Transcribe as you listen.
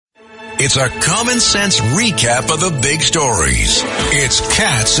It's a common sense recap of the big stories. It's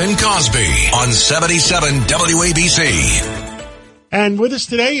Katz and Cosby on 77 WABC. And with us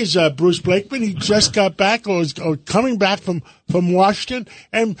today is Bruce Blakeman. He just got back or coming back from Washington.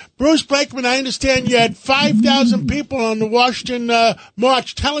 And Bruce Blakeman, I understand you had 5,000 people on the Washington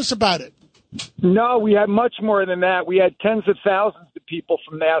march. Tell us about it. No, we had much more than that. We had tens of thousands of people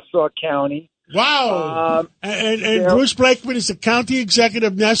from Nassau County. Wow. And Bruce Blakeman is the county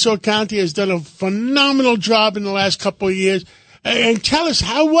executive of Nassau County, has done a phenomenal job in the last couple of years. And tell us,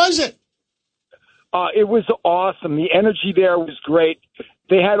 how was it? It was awesome. The energy there was great.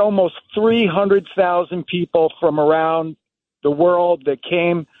 They had almost 300,000 people from around the world that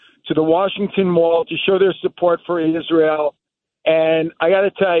came to the Washington Mall to show their support for Israel. And I got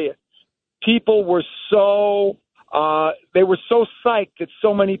to tell you, people were so psyched that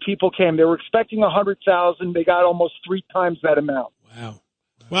so many people came. They were expecting 100,000. They got almost 3 times that amount.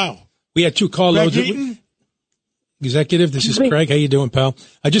 Wow. We had 2 carloads. Executive, this is Craig. How you doing, pal?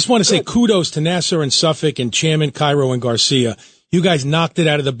 I just want to say kudos to Nassau and Suffolk and Chairman Cairo and Garcia. You guys knocked it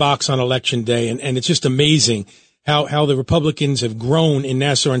out of the box on Election Day, and it's just amazing how the Republicans have grown in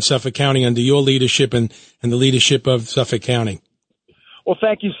Nassau and Suffolk County under your leadership and the leadership of Suffolk County. Well,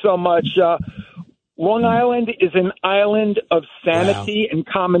 thank you so much. Long Island is an island of sanity and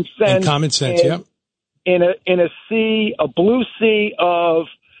common sense. And common sense, yeah. In a blue sea of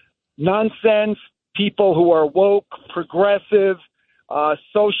nonsense, people who are woke, progressive,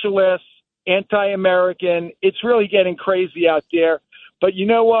 socialist, anti-American. It's really getting crazy out there. But you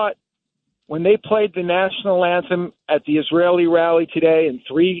know what? When they played the national anthem at the Israeli rally today and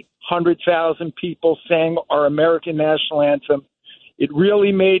 300,000 people sang our American national anthem, it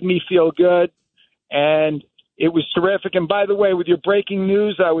really made me feel good. And it was terrific. And by the way, with your breaking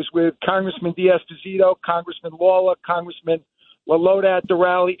news, I was with Congressman Diaz-Pizito, Congressman Lawler, Congressman LaLota at the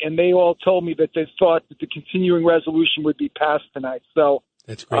rally, and they all told me that they thought that the continuing resolution would be passed tonight. So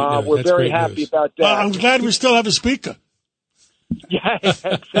that's great news. We're very happy about that. I'm glad we still have a speaker. Yeah,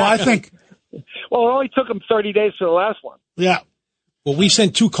 exactly. Well, it only took them 30 days for the last one. Yeah. Well, we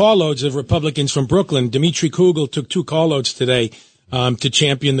sent 2 carloads of Republicans from Brooklyn. Dimitri Kugel took 2 carloads today to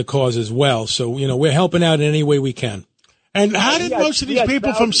champion the cause as well. So, we're helping out in any way we can. And how did most of these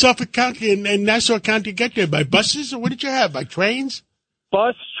people from Suffolk County and Nassau County get there? By buses, or what did you have? By trains?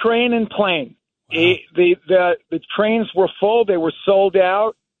 Bus, train, and plane. Wow. The trains were full. They were sold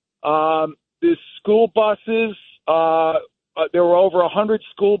out. The school buses, there were over 100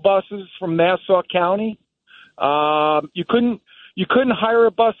 school buses from Nassau County. You couldn't hire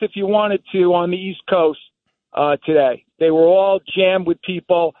a bus if you wanted to on the East Coast today. They were all jammed with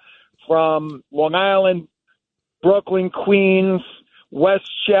people from Long Island, Brooklyn, Queens,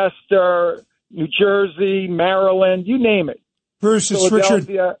 Westchester, New Jersey, Maryland, you name it. Bruce, it's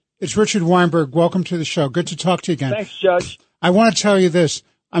Richard Weinberg. Welcome to the show. Good to talk to you again. Thanks, Judge. I want to tell you this.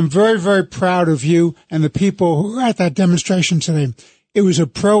 I'm very, very proud of you and the people who were at that demonstration today. It was a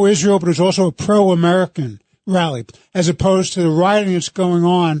pro-Israel, but it was also a pro-American rally, as opposed to the rioting that's going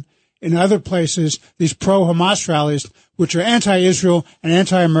on in other places, these pro-Hamas rallies, which are anti-Israel and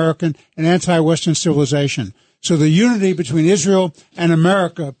anti-American and anti-Western civilization. So the unity between Israel and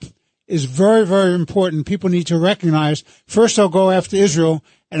America is very, very important. People need to recognize, first they'll go after Israel,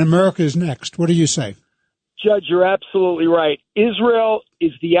 and America is next. What do you say? Judge, you're absolutely right. Israel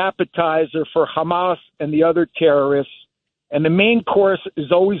is the appetizer for Hamas and the other terrorists, and the main course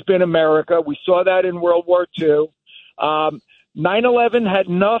has always been America. We saw that in World War II. 9/11 had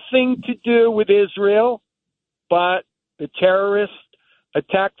nothing to do with Israel, but the terrorists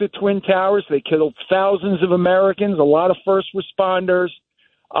attacked the Twin Towers. They killed thousands of Americans, a lot of first responders.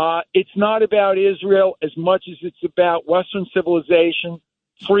 It's not about Israel as much as it's about Western civilization,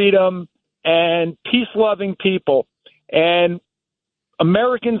 freedom, and peace-loving people. And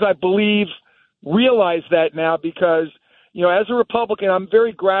Americans, I believe, realize that now because, as a Republican, I'm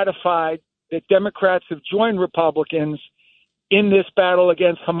very gratified that Democrats have joined Republicans in this battle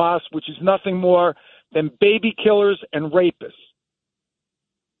against Hamas, which is nothing more than baby killers and rapists.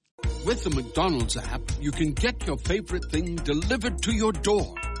 With the McDonald's app, you can get your favorite thing delivered to your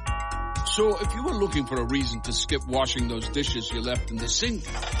door. So if you were looking for a reason to skip washing those dishes you left in the sink,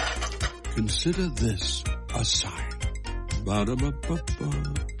 consider this a sign. Ba-da-ba-ba-ba.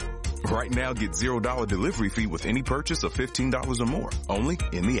 Right now, get $0 delivery fee with any purchase of $15 or more, only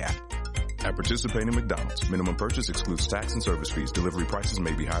in the app. At participating McDonald's, minimum purchase excludes tax and service fees. Delivery prices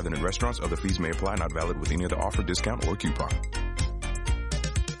may be higher than in restaurants. Other fees may apply, not valid with any other offer, discount, or coupon.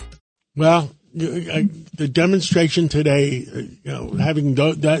 Well, the demonstration today, having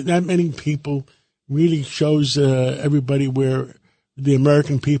that many people really shows everybody where the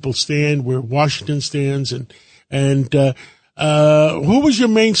American people stand, where Washington stands, and who was your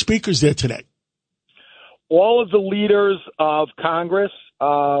main speakers there today? All of the leaders of Congress,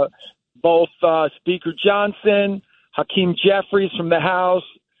 both Speaker Johnson, Hakeem Jeffries from the House,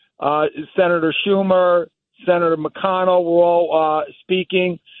 Senator Schumer, Senator McConnell were all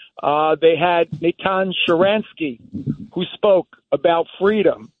speaking. They had Natan Sharansky, who spoke about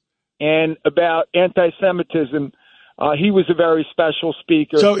freedom and about anti-Semitism. He was a very special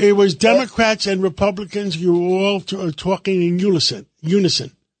speaker. So it was Democrats and Republicans. You were all talking in unison.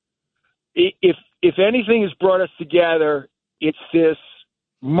 If anything has brought us together, it's this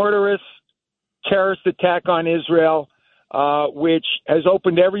murderous terrorist attack on Israel, which has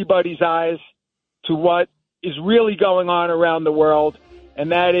opened everybody's eyes to what is really going on around the world,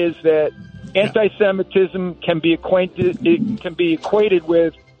 and that is that anti-Semitism can be equated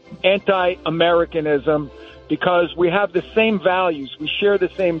with anti-Americanism, because we have the same values, we share the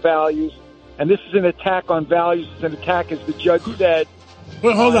same values, and this is an attack on values. It's an attack, as the judge said.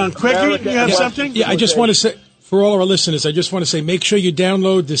 Well, hold on, Craig, you have something? Yeah, I just want to say, for all our listeners, I just want to say, make sure you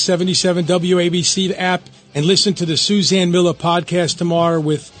download the 77 WABC app and listen to the Suzanne Miller podcast tomorrow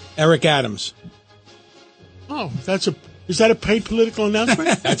with Eric Adams. Oh, is that a paid political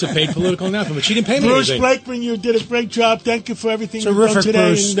announcement? That's a paid political announcement, but she didn't pay me Bruce anything. Blakeman, you did a great job. Thank you for everything you've Terrific, done today.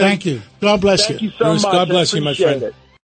 Bruce. And, Thank you. God bless Thank you. you so Bruce, much. God bless you, my I appreciate friend. it.